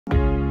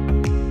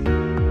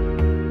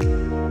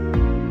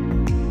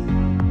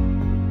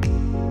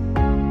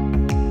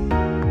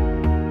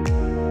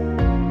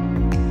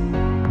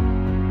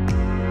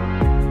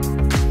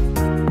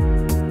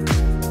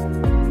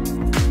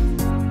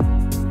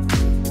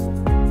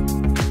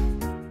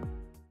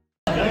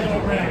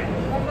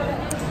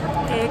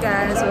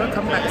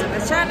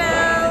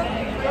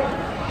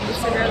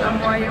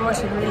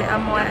really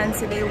Amoy, and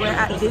today we're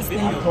at Disney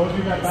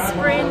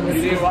Springs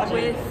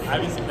with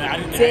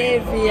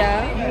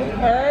Davia.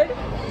 Heard?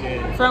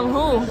 From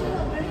who?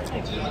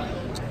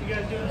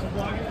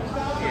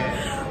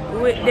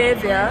 With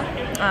Davia.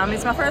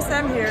 It's my first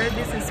time here,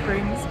 Disney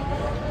Springs.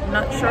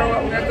 Not sure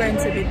what we're going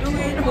to be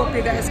doing. Hope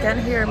you guys can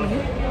hear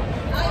me.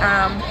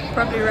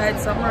 Probably ride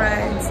some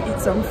rides, eat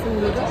some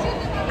food,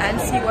 and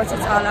see what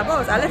it's all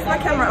about. I left my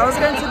camera. I was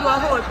going to do a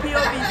whole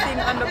POV thing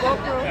on the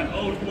GoPro,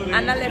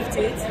 and I left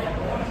it.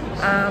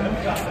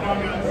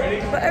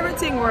 But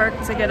everything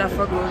worked together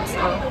for good,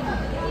 so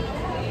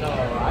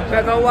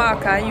we're gonna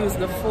walk and use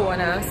the phone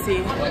and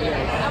see.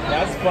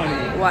 That's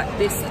funny. What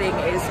this thing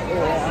is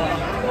for.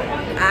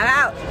 I'm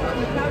out.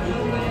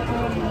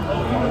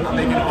 I'm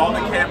making all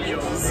the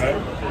cameos.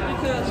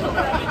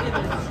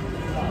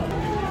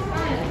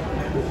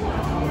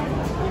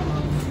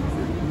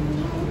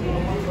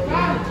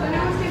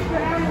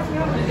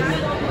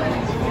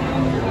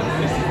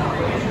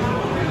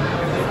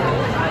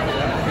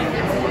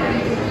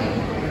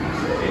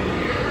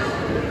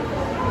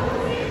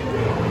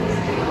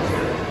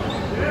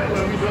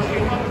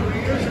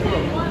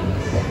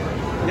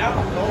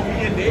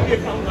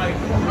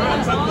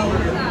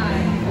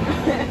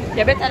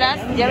 You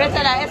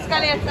better that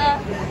escalator.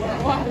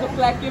 What look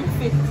like him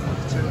fit.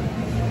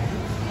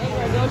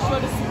 Don't show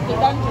the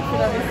donkey for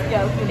the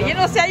scale. You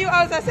know, say you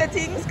also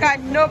settings,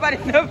 can't nobody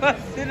never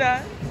see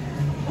that.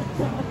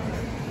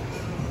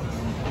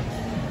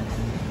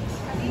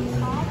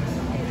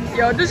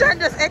 Yo, Dushan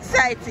just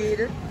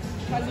excited.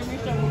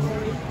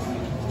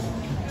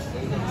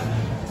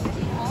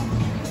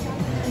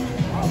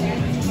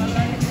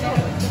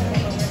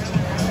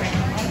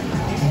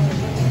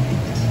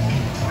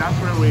 That's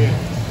where we are.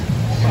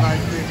 Do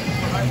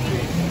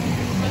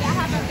you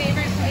have a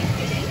favorite place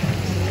to eat?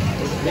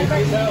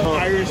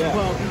 Irish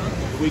pub.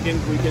 We can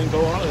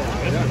go on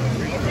that.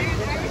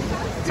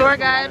 Tour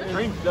guide.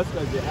 Drink just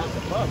because you're at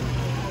the pub.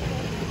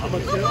 I'm a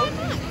chill.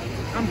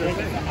 I'm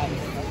drinking.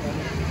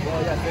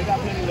 Well, yes, they got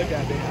plenty to look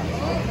at.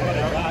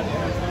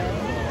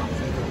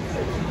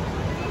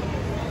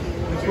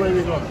 Which way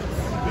we going?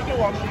 We can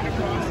walk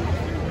across.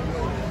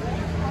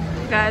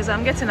 Guys,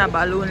 I'm getting a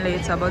balloon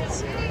later,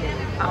 but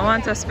I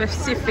want a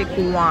specific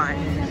one.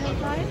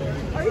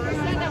 Or you can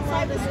stand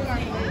outside the store.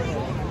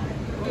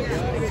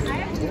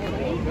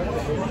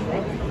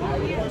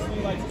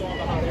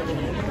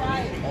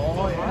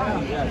 Oh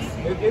yeah, yes.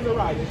 It is a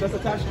ride. It's just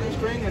attached to a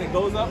string and it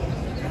goes up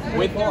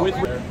with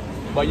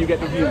but you get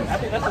the view. I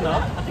think that's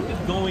enough. I think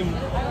it's going.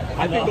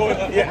 I think going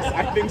up. Yes,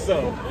 I think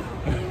so.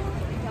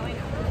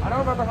 I don't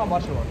remember how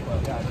much it was,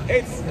 but yeah.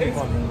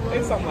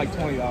 It's something like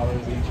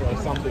 $20 each or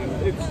something.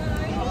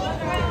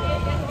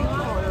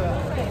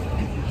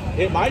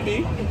 It might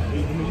be.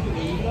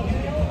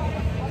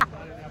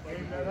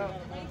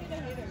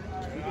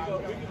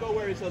 We can go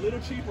where it's a little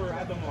cheaper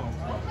at the mall.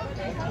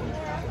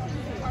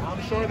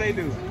 I'm sure they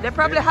do. They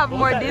probably have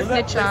more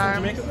Disney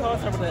charm. Jamaica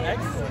sauce over the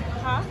X?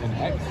 Huh? An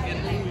X?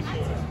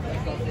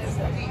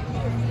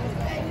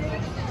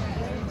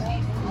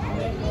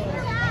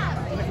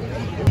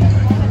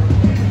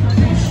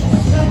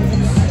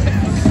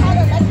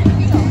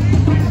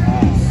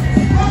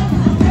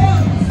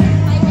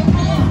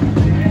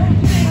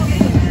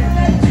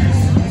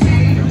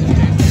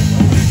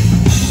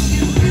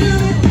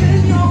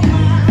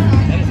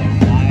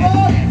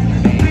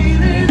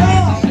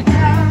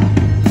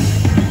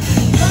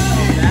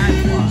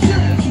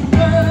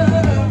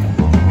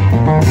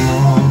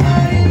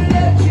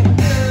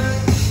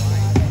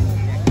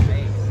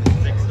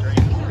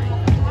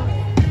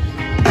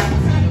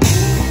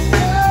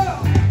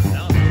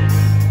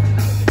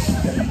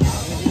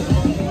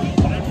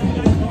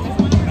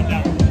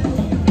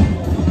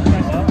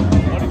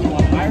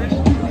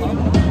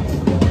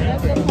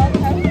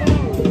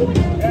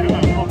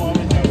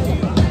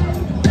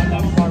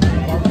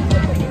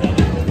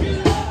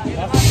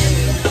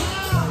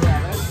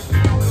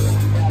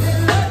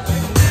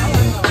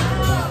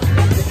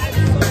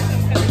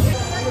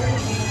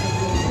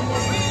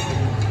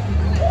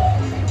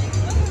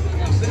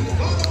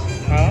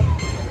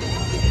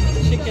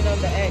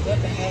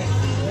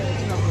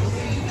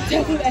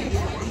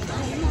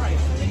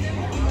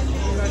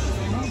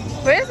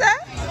 Where is that?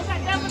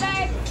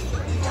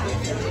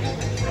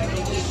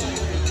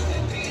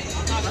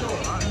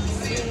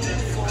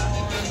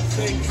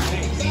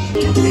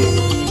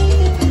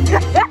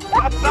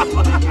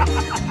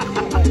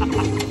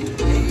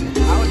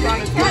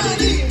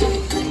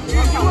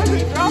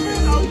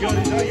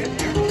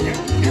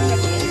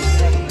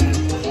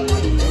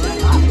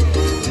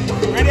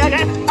 Ready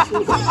again?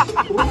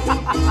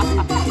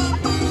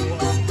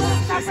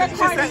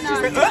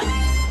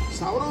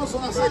 Sabroso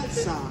la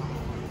salsa.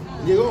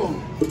 Llegó.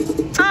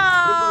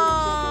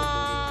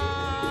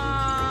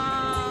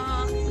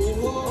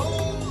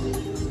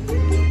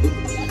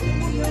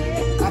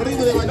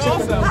 Arriba de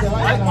bachata, no se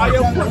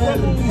vayan a poner,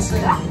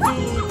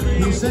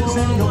 dice el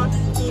Señor.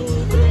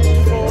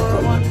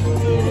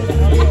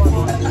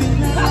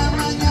 Dile a la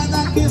mañana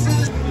que se...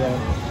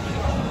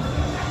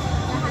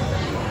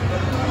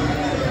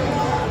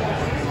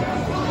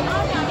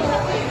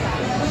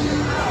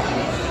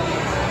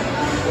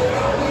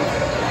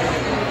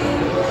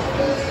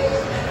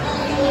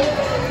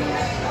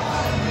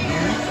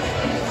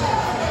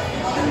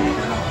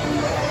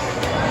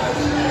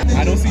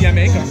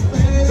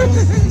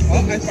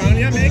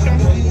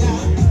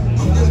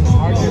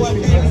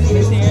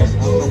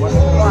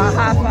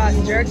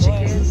 jerk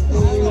chicken. It's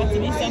got to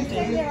be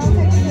something.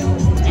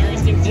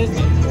 Experiencing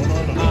Disney.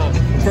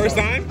 First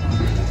time?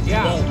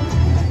 Yeah.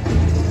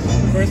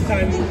 First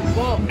time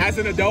Well, as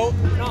an adult?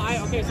 no,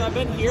 okay, so I've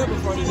been here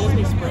before the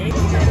Disney Spring.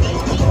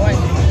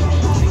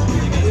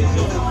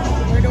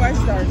 Where do I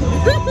start?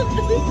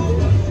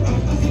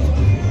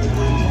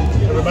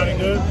 Everybody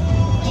good?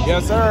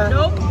 Yes, sir.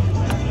 Nope.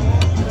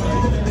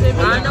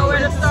 I know where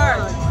to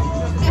start.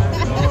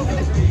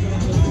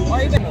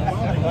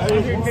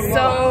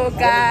 So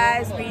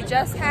guys, we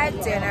just had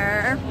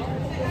dinner.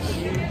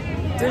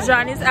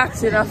 Dujan is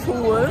acting a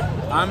fool.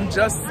 I'm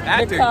just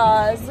acting.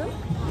 Because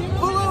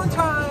balloon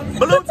time.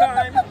 Balloon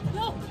time.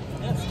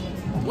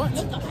 What?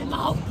 Look at my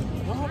mouth.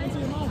 What happened to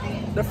your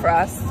mouth? the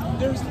frost.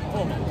 There's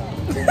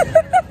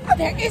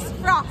There is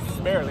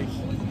frost. barely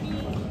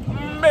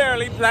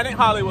Planet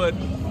Hollywood.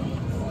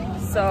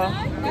 So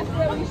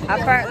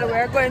apparently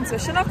we're going to.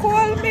 She not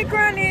call me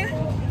granny.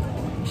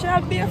 She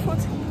not barefoot.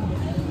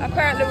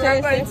 Apparently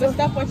we're going to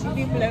stop watching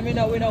people.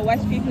 We don't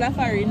watch people are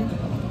foreign.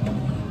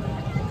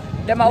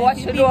 them are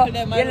watching people, you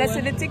them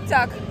listen to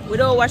TikTok. We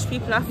don't watch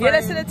people are You foreign.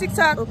 listen to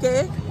TikTok.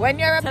 Okay. When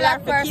you're a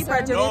black person,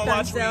 Don't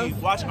watch me.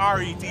 Watch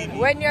RETV.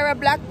 when you're a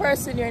black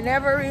person, you're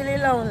never really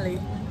lonely.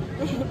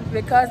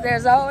 Because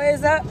there's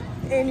always a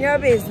in your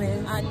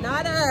business. And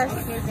not us.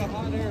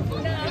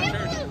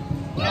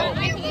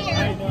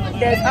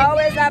 There's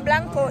always a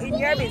blanco in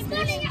your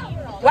business.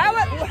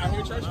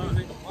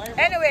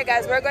 Anyway,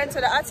 guys, we're going to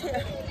the hot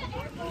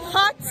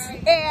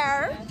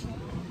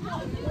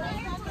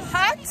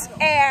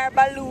air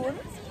balloon.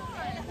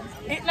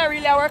 It's not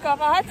really a work off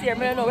a hot air. I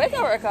don't know where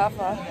to work off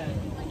of.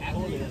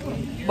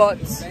 But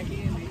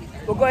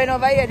we're going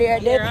over here.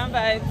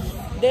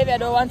 David, I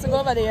don't want to go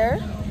over there.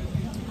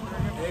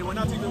 Hey, we're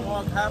not even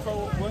walk half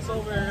of what's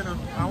over here.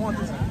 I want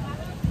to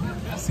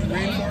see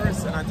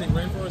rainforest, and I think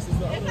rainforest is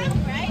the other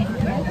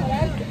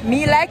one.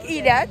 Me like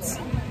idiot.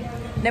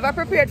 Never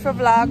prepared for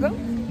vlog.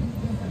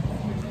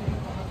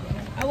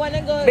 I want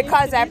to go.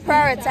 Because I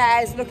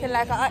prioritize looking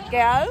like a hot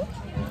girl.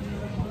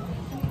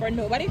 For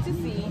nobody to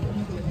see.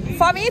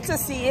 For me to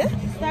see.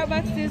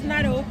 Starbucks is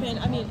not open.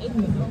 I mean, it's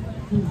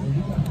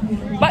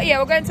But yeah,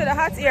 we're going to the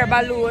hot air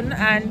balloon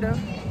and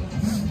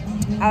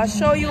I'll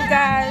show you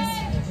guys.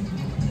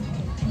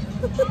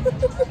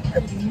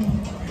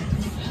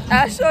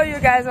 I'll show you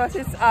guys what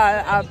it's all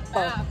about.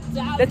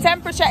 The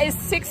temperature is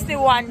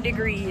 61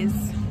 degrees.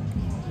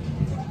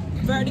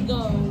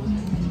 vertigo.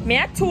 Me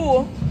at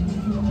 2.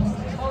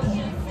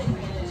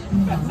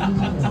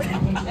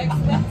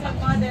 Expected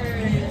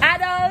mothers.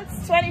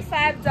 Adults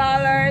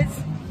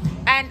 $25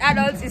 and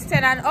adults is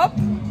 10 and up.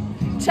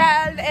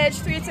 Child age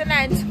 3 to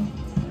 9.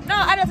 No,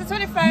 adults is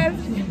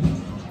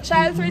 25.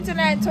 Child 3 to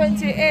 9,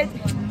 28.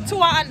 2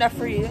 are under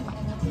free.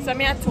 So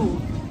me at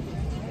 2.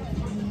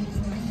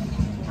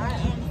 I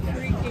am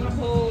freaking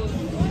cold.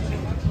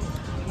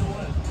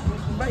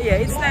 But yeah,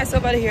 it's nice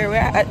over here. We're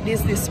at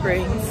Disney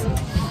Springs.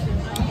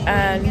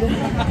 And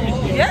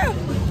yeah,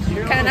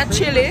 kind of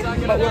chilly,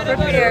 but we're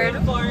prepared.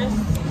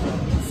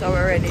 So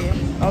we're ready.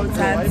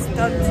 Outside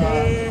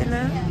stunting.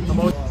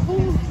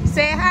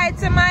 Say hi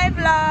to my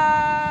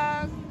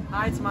vlog.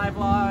 Hi, it's my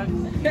vlog.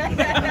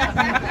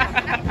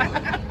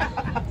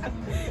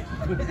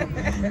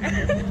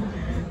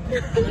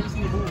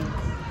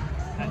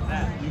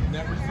 You've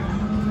never seen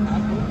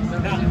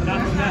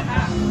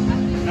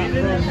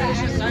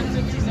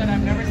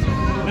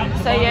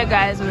So yeah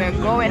guys, we're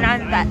going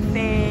on that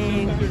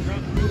thing.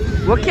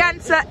 We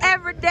cancel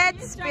every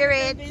dead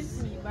spirit.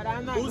 But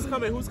I'm not. Who's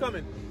coming? Who's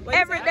coming?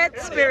 Every dead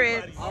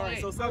spirit. All right,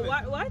 so 7.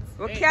 What?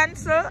 We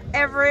cancel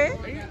every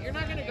You're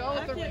not gonna go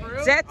with the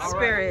fruit? dead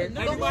spirit.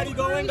 Everybody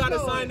going gotta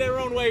sign their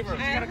own waiver.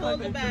 I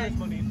hold the bag.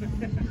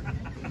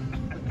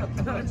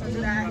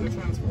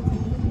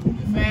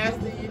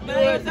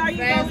 But are you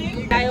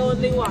going? I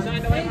only want.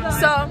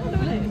 So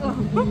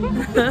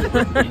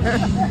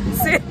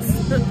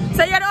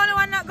so you're the only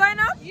one not going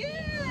up?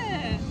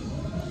 Yeah.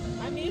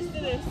 I'm used to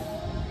this.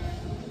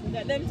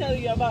 Let them tell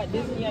you about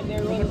Disney and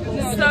their roller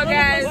coaster. So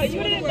guys, But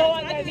you didn't go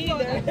on that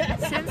either.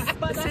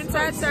 since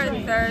I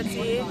turned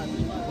 30,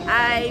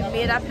 I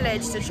made a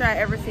pledge to try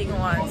everything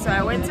once. So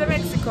I went to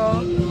Mexico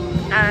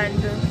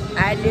and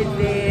I did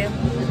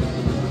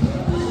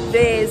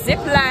the zip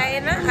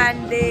line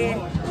and the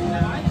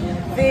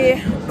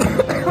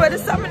what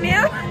is something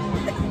here?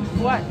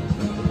 What?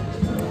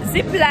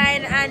 Zip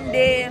line and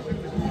the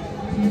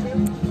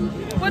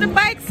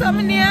bike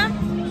something here?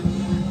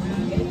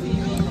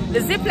 The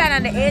zip line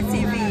and the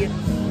ATV.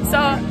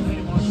 So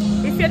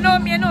if you know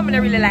me, I don't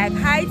really like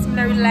heights, I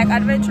don't really like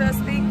adventurous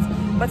things.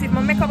 But if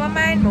I make up my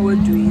mind, I will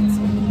do it.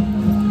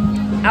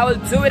 I will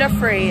do it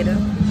afraid.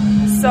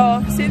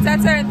 So since I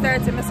turned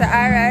 30, I said,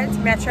 alright,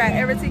 I try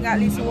everything at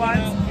least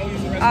once.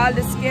 All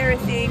the scary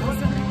things,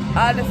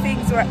 all the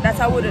things that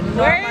I wouldn't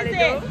normally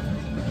do.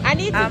 I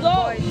need to I'm go.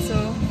 going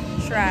to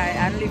try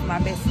and live my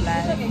best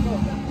life.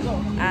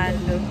 And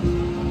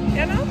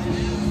you know,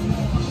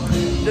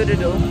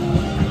 do.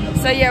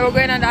 So yeah, we're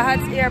going on the hot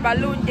air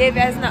balloon. Davey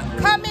is not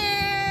coming.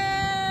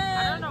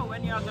 I don't know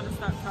when y'all gonna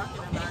start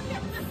talking about it.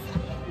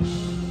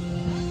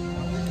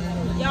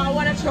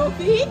 a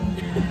trophy?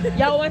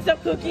 Y'all want some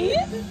cookies?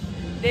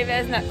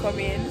 Davia is not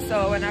coming,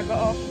 so when I go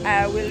up,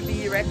 I will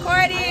be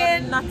recording. I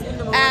am not in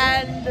the mood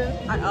and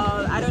at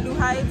all. I don't do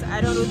heights,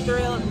 I don't do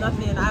thrill,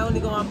 nothing. I only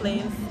go on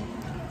planes.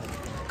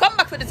 come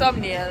back for the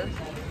thumbnail.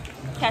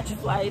 Catch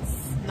flights,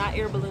 not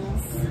air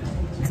balloons.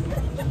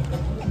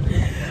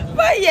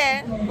 But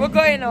yeah, we're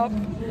going up,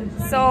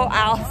 so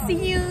I'll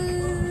see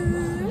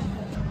you.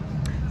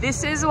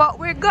 This is what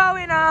we're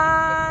going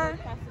on.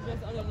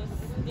 Passengers are gonna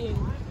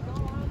sting.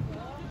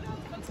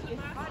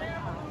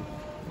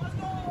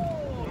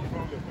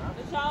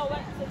 Y'all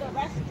went to the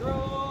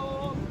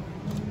restroom.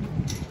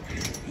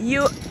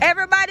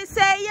 Everybody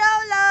say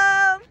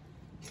YOLO.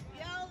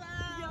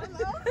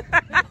 YOLO.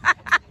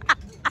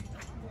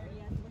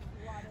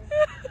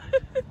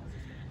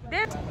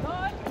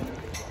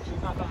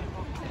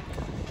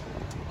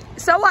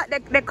 So what?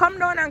 They come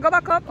down and go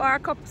back up, or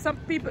some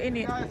people in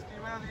it? Guys,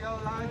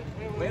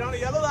 wait on the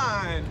yellow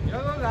line.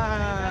 Yellow line.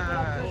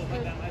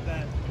 My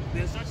bad. The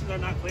instructions are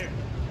not clear.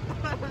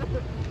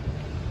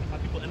 How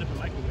people end up in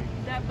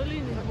microwave. That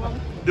balloon is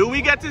wrong. Do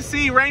we get to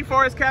see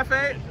Rainforest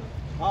Cafe?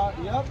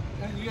 Yep,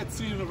 and you get to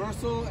see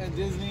Universal and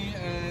Disney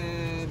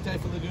and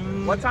Typhoon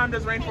Lagoon. What time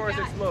does Rainforest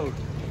explode?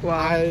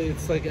 Wow.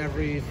 It's like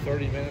every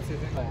 30 minutes, I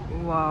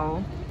think.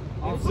 Wow.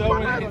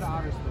 Also,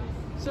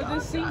 it's So the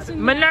seats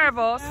in I'm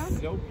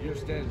nervous. nope, you're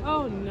standing.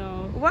 Oh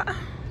no. What?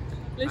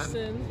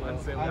 Listen. I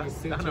have a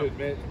sin to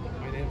admit,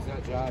 my name's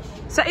not Josh.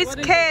 So it's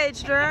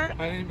caged, right?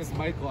 My name is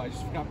Michael. I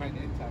just forgot my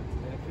name tag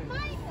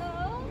today.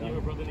 You have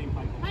a brother named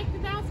Michael. Mike the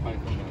Mouse.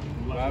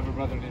 Michael. I have a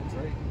brother named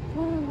Drake.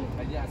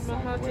 Yes, My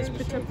I'm heart wearing is the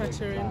Peter shirt Drake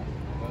Pattering. got.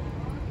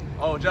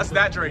 Oh, just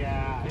that drink.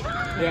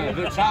 Yeah,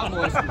 the child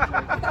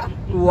molester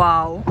Drake.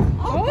 Wow.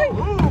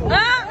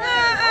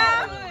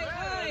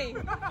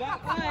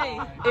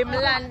 Him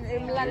land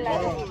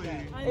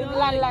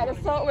like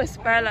the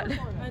Southwest pilot.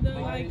 I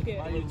don't like it.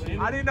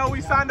 I didn't know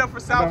we signed up for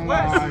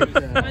Southwest.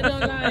 I don't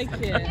like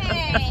it.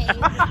 Hey,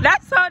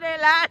 That's how they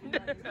land.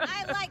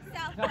 I like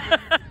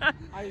Southwest.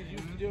 I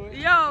used to do it.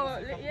 Yo,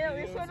 yeah,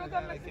 we saw no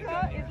come Mexico.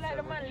 It's like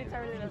the man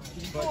literally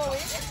just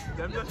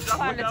Them just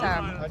find the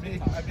time. I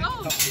make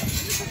Oh,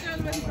 this girl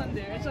went on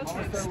there. It's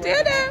okay.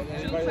 Still there.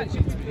 She looks like she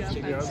needs to be on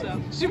that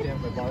stuff.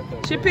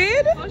 She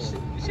peed? Oh,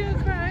 she'll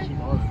cry.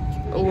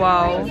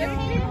 Wow.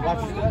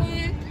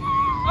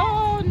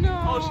 Oh no.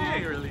 Oh, she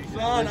ain't really. She's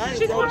Oh, man.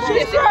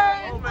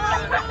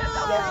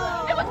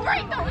 It was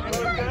great though. It was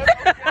great.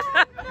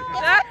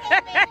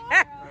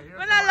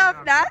 When I love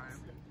that.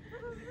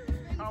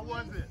 How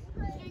was it?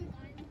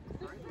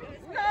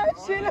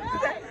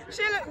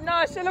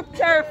 No, she looked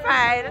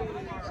terrified.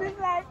 She's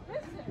like,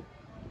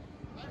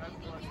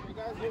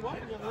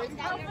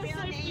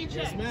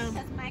 Yes, ma'am.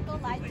 Because Michael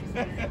likes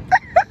you.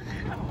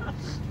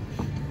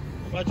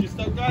 But you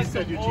stuck guys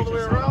said you all the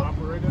way around.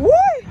 woo!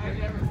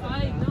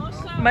 I know,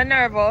 sir. I'm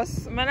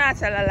nervous. I'm not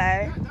tell a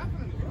lie.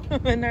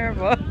 I'm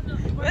nervous.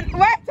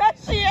 Why that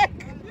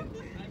shake?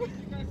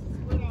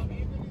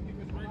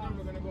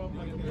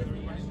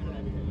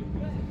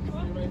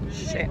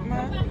 Shit,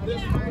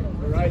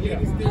 man. Right here.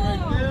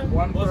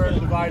 One for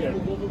divider. No.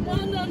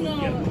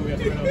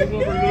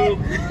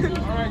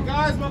 Alright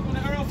guys, welcome to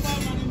Aero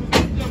 5. My name is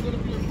Anointed. I'm going to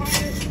be your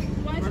pilot.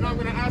 We're not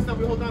going to ask that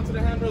we hold on to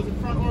the handrails in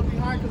front or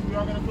behind because we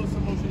are going to feel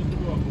some motion as we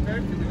go up,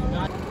 okay?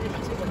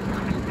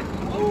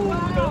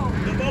 Oh,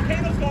 the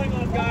volcano's going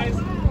off, guys.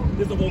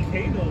 There's a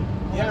volcano.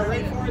 Yeah,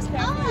 Rainforest Oh, I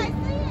Cafe. see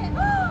it.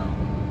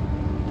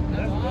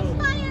 That's Oh, dope.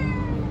 fire.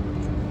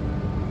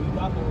 We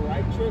got the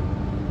right trip.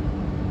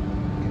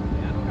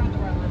 Yeah, I don't got the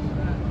right list for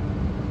that.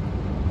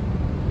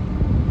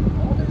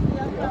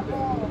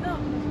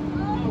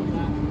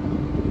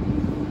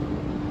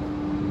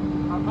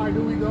 How high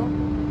do we go?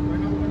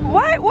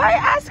 Why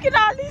asking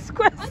all these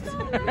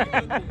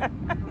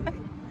questions?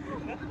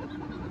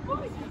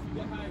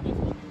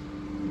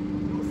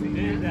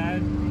 Hey,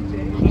 Dad.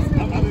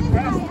 I'm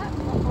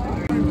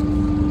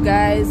impressed.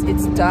 Guys,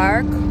 it's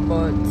dark,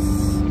 but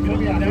You're going to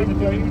be down the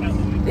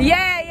building.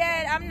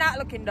 yeah, I'm not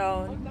looking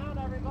down.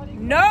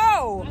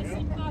 No.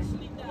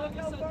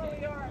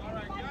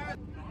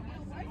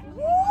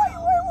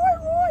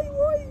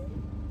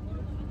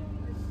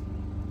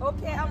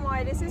 Okay,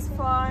 Amoy, this is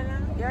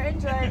fun. You're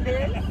enjoying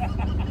this.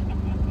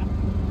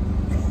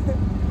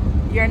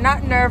 You're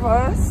not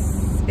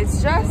nervous.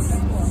 It's just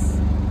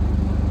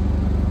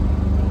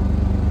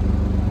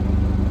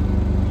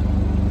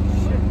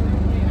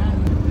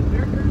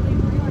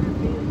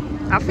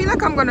I feel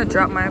like I'm gonna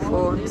drop my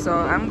phone, so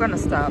I'm gonna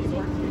stop.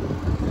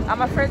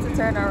 I'm afraid to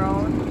turn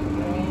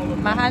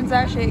around. My hands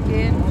are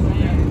shaking.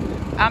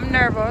 I'm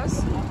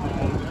nervous.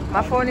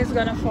 My phone is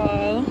gonna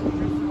fall.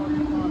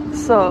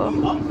 So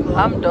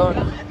I'm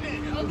done.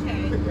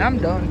 I'm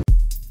done.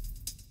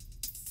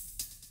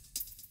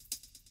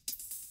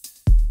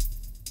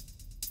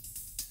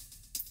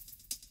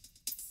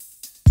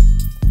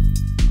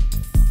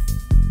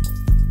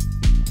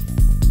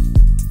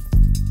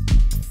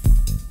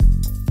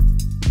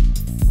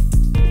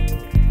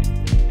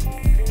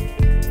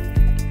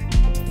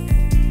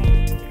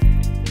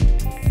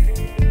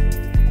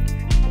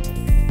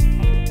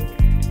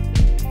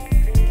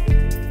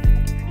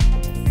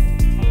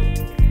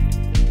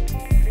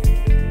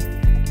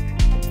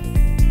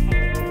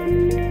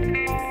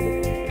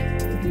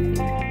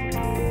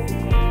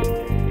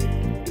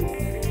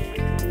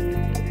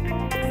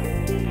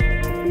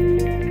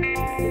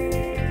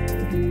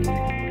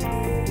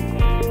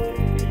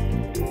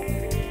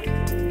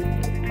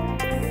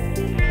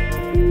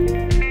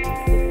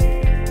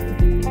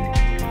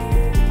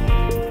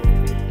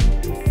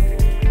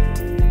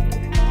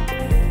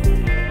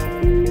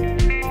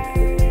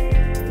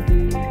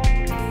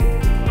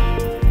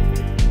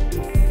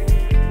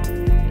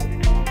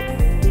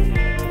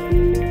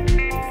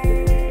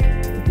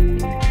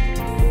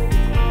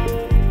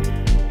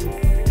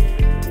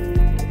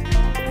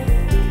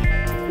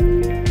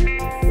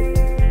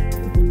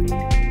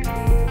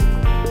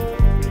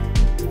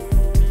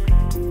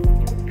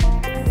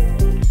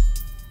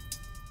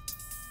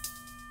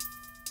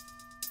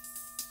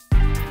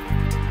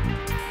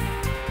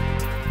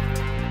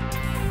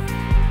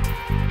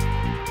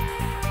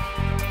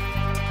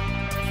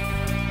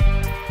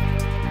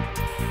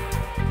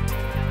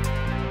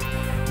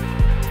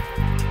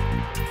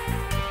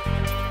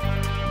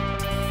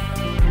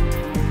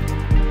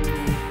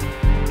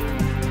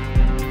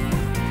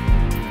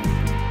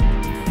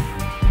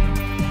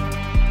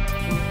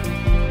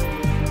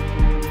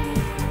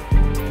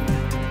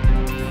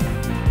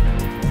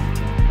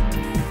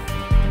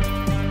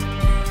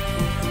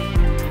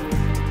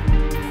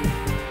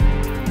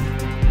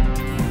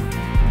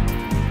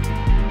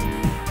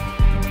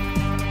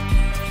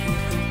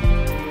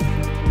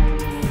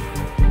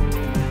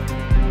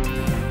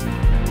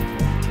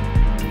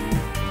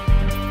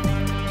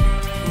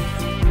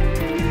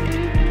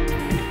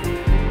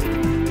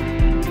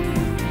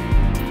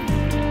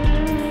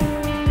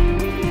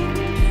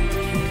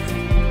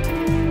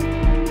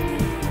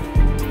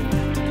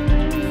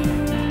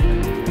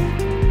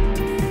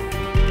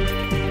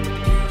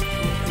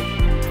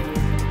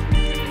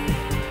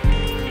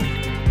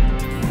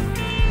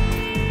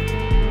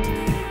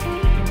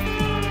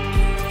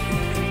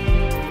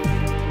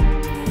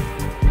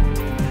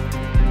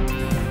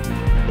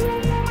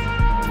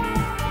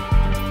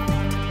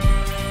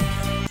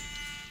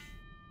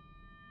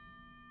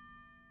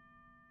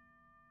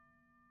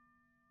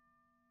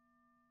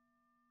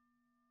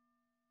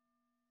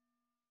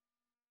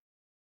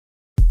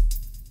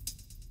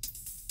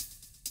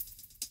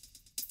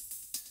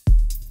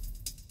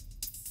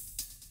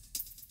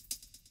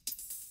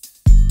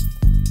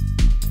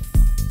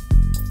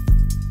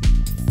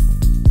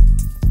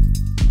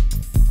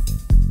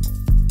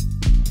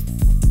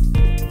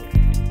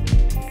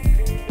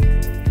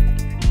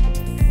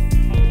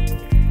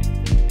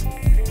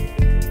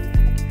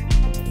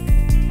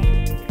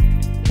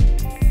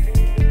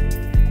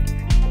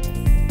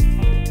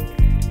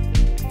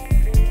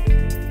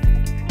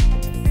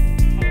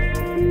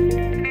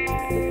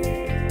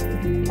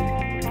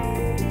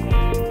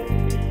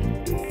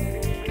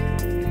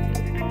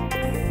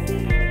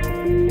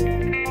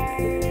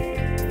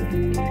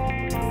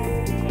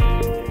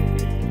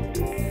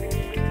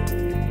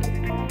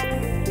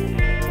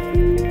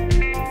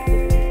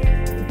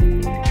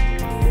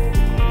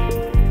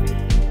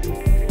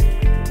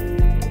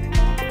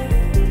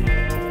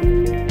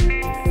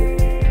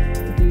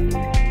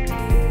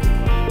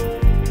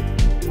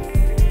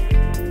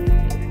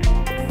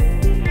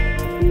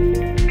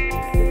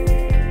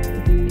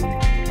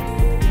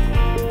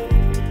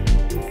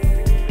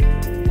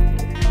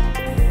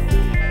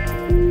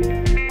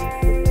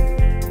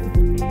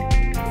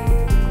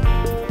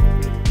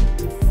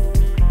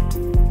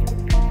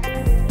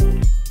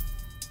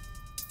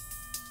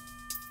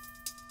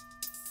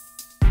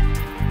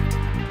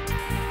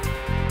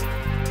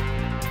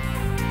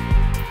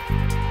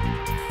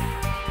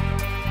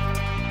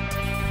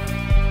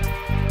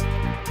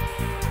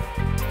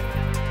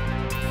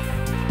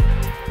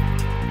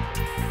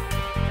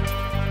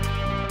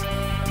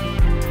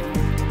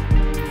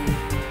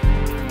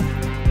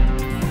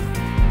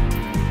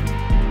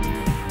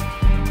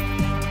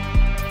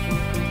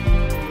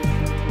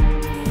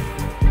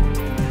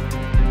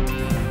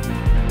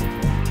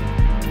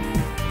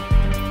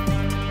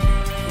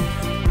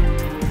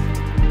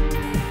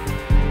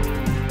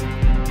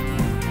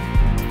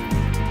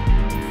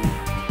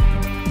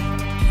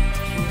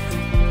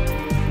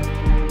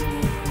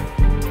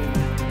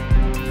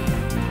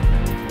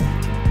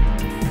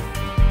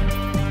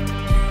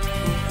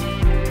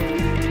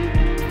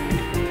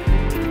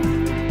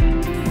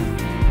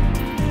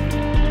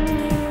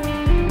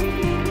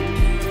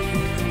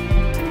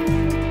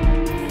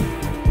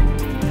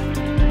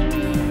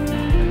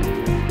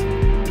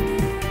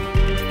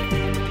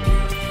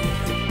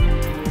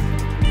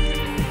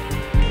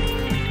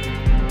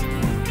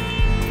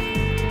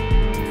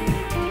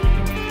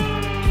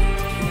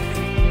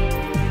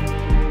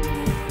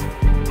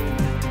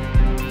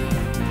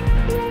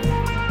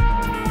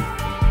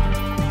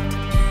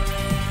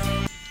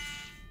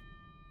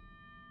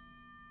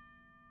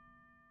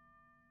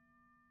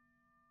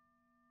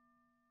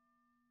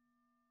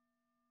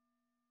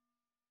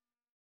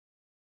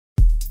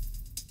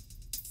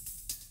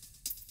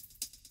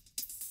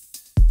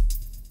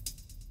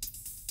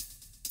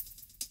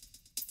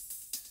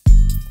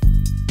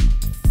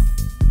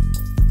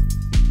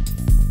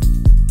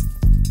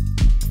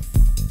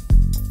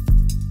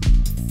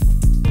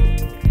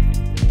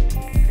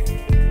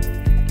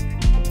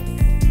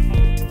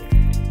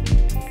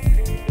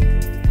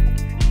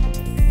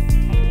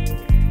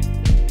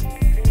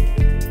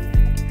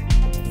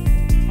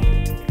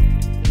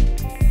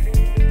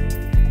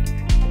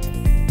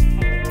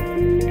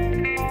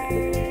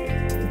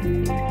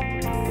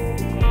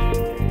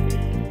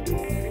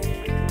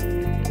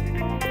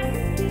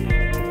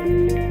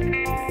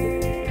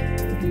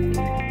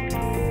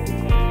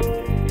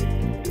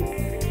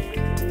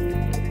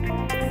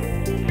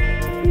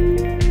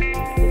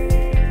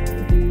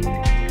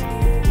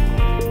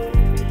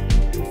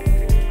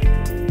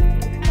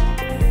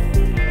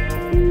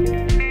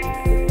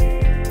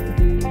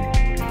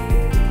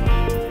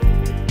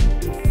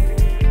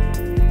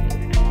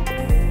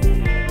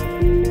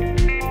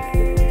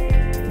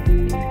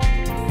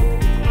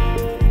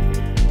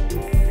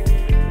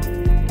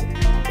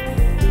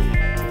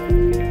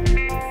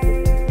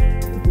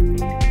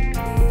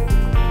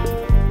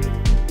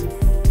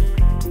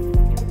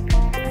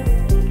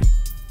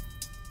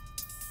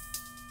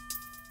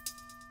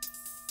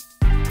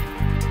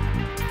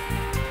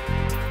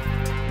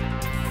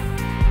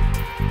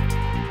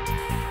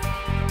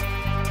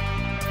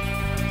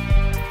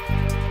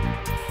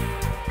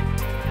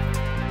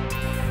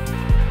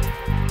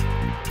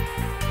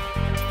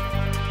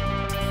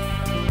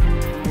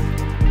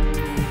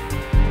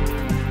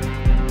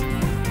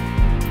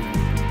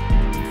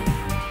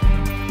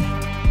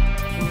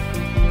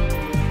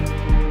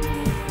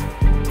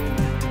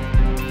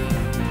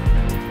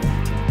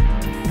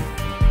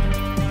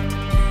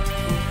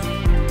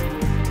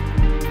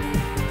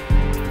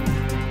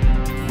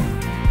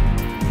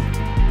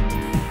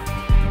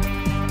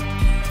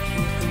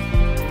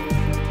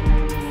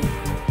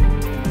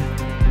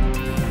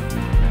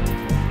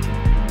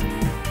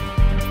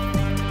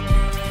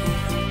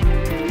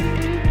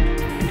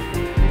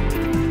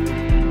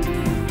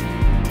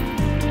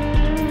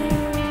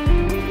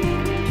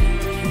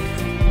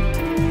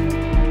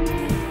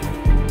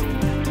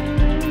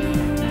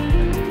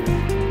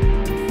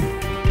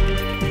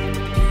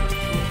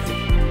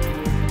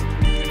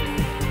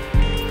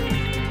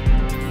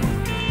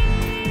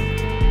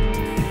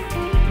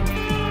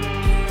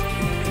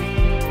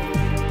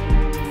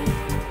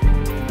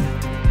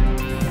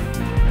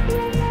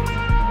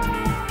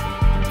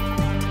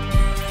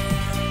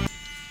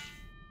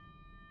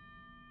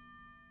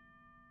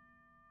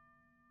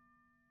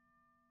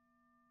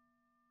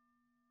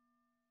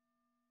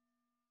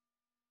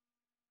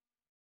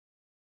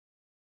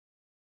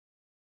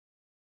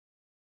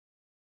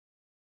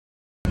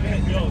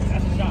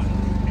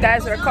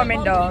 Guys, we're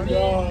coming down. Here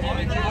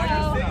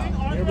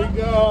we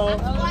go.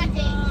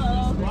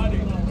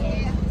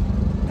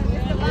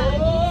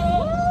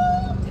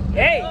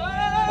 Hey!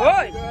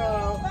 Oi!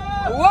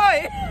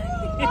 Oi!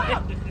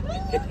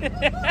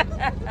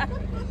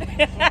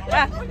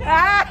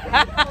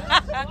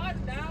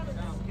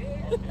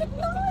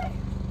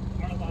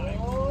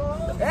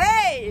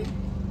 Hey!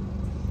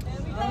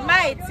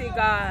 Mighty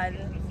God!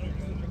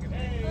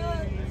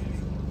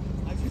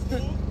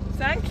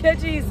 Thank you,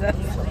 Jesus.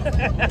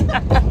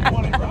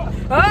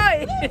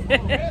 Oi!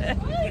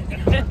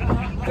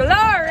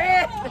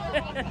 Glory!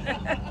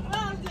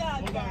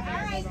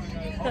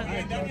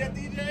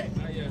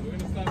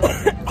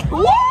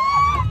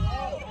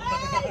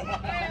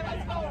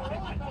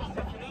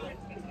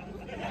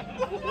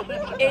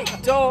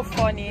 It's so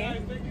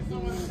funny.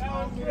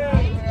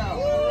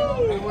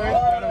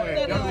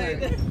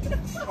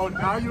 Oh,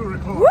 now you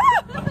record. Woo!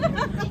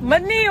 My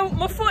knee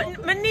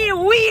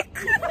weak.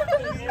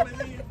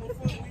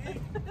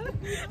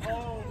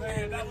 Oh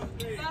man, that was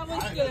great. That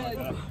was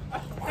good.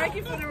 Thank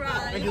you for the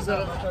ride. Thank you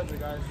so much,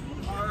 guys.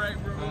 All right,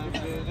 bro.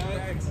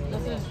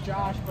 This is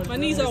Josh. My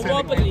knees are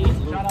wobbly.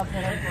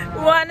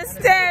 Wanna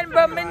stand,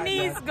 but my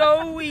knees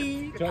go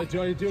weak.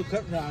 Joy, do a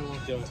clip now. I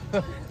won't do it.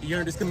 You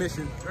earned this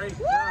commission. Great.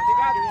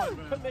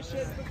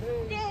 Commission.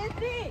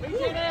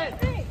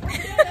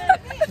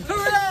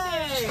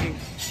 Hooray!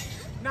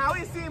 Now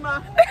we see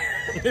ma.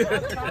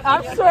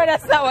 I'm sure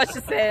that's not what she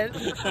said.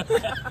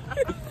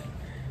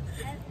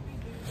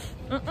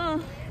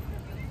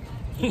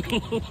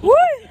 Woo!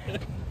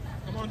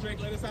 Come on,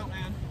 Drake, let us out,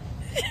 man.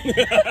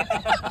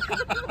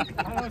 I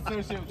don't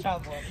associate with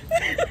child porn.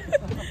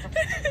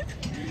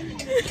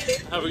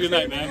 Have a good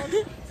night, man.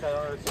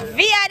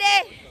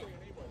 Viade!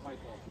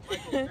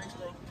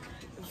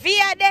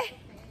 Viade!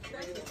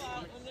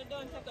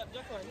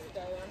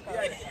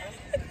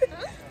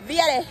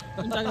 Viade!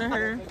 I'm talking to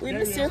her. We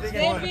miss you.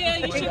 Xavier,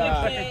 you should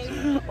have played.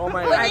 Oh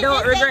my I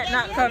don't regret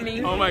not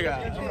coming. Oh my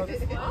God.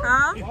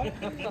 Huh?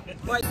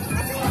 What?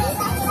 That's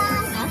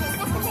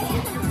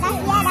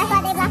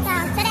what they blocked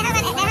out. So they have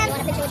an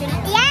picture with your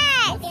name?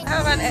 Yes!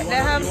 They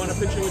have You want a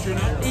picture with your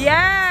name?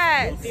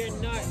 yes! They're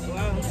not.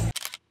 Wow.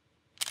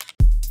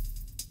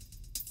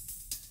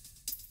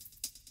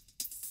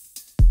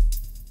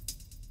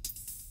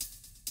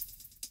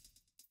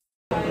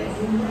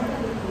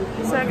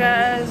 So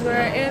guys,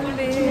 we're in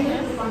the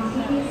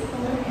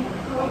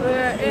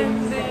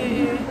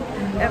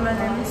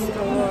M&M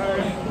store.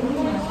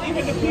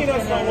 Even the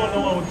peanuts don't want no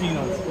one with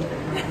peanuts.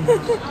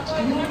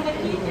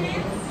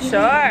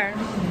 Sure.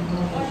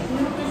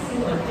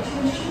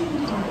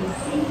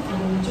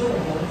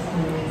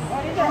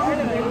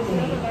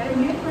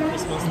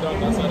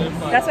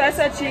 That's why it's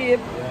so cheap.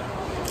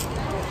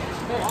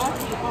 They're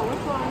asking, oh,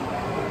 which one?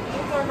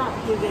 These are not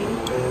giving.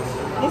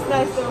 This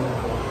nice though.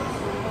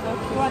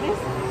 You want this?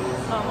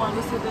 I want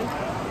this with this.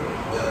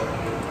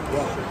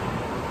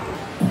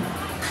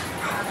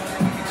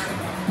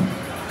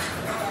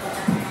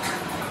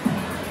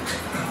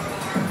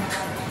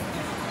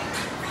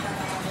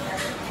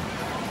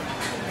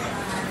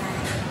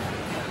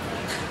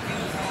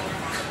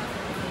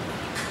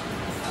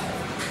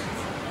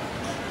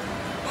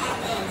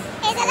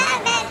 It's a lot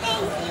of bad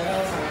things.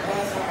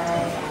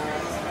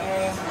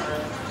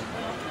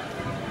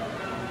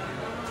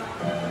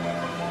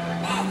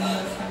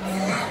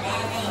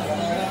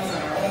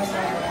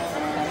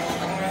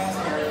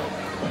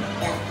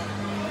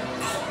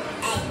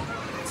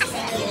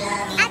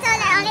 I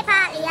told her only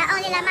partly, I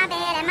only love my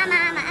bed and my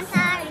mama, I'm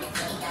sorry.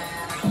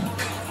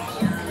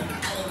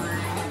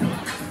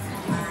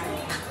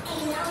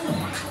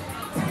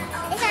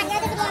 It's not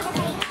good to be able to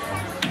say.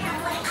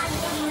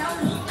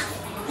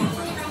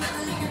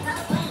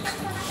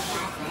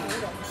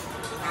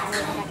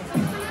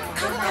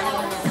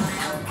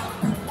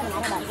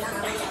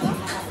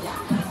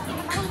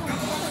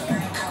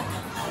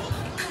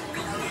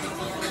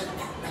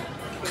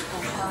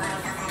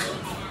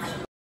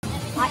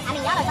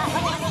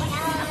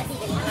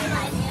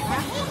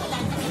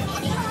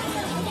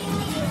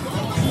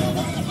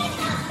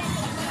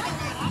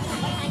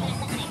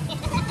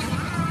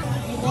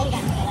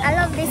 I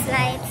love this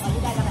light.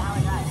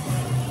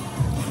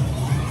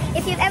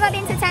 If you've ever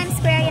been to Times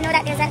Square, you know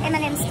that there's an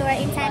M&M store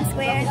in Times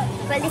Square.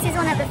 Well, this is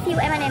one of the few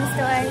M&M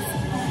stores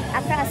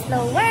across the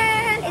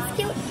world. It's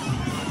cute.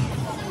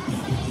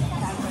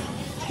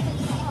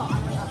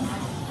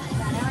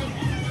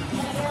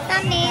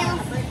 Thumbnail.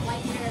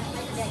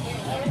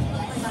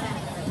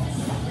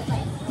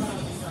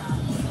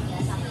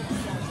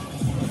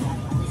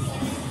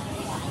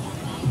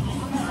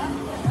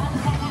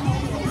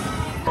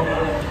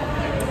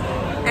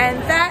 And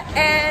that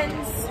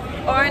ends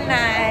our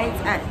night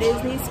at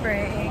Disney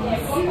Springs.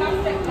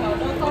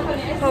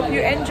 Hope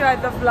you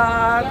enjoyed the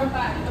vlog.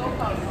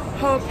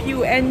 Hope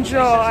you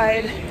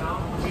enjoyed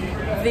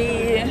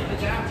the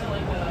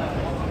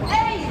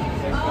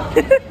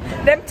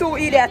them two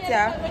idiots,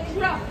 yeah.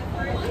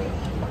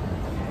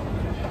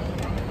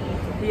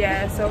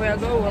 Yeah, so we'll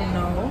go home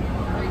now.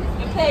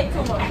 You paid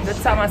too much. The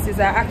Thomases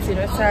are acting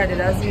retarded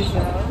as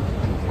usual.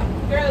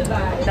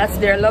 That's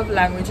their love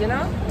language, you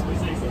know?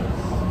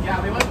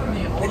 Yeah, we went from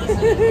the oldest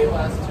in the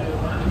US to the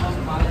most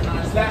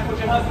modernized. That's what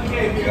your husband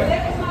gave you.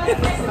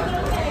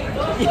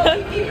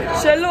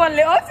 She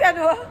lonely out here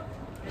though.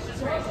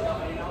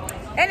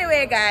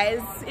 Anyway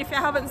guys, if you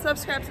haven't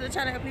subscribed to the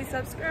channel, please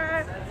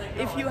subscribe.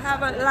 If you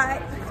haven't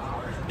liked,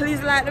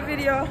 please like the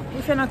video.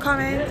 If you don't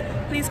comment,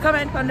 please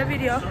comment on the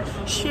video.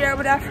 Share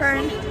with a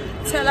friend.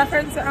 Tell a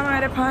friend that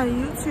I'm on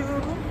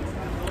YouTube.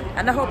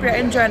 And I hope you're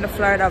enjoying the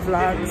Florida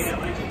vlogs.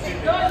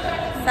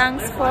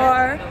 Thanks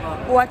for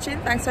watching,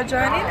 thanks for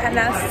joining, and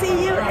I'll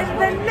see you in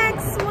the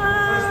next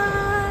one.